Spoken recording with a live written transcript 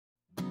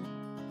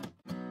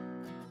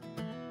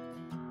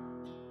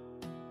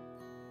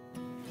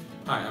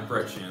Hi, I'm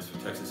Bret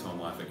with Texas Home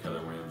Life at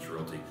Keller Williams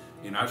Realty,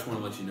 and I just want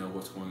to let you know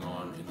what's going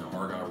on in the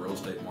Argyle real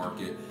estate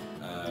market,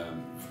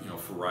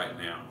 for right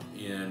now.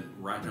 And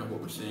right now,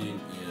 what we're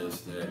seeing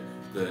is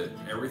that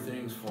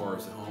everything as far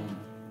as the home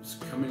is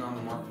coming on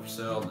the market for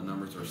sale, the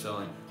numbers are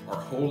selling,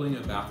 are holding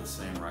about the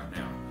same right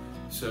now.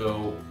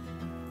 So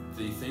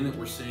the thing that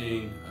we're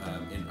seeing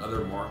in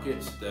other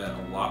markets, that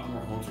a lot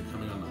more homes are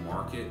coming on the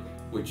market,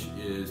 which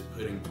is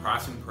putting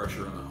pricing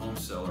pressure on the home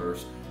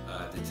sellers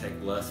to take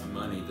less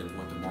money than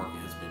what the market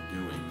has been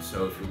doing.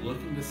 So if you're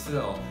looking to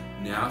sell,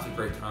 now is a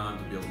great time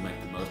to be able to make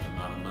the most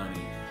amount of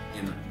money.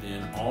 And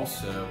then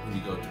also, when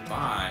you go to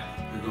buy,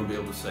 you're going to be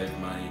able to save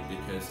money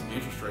because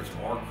interest rates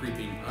are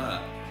creeping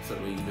up, so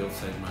that we can be able to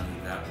save money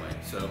that way.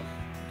 So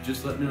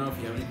just let me know if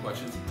you have any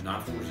questions,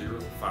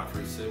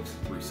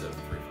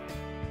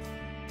 940-536-3735.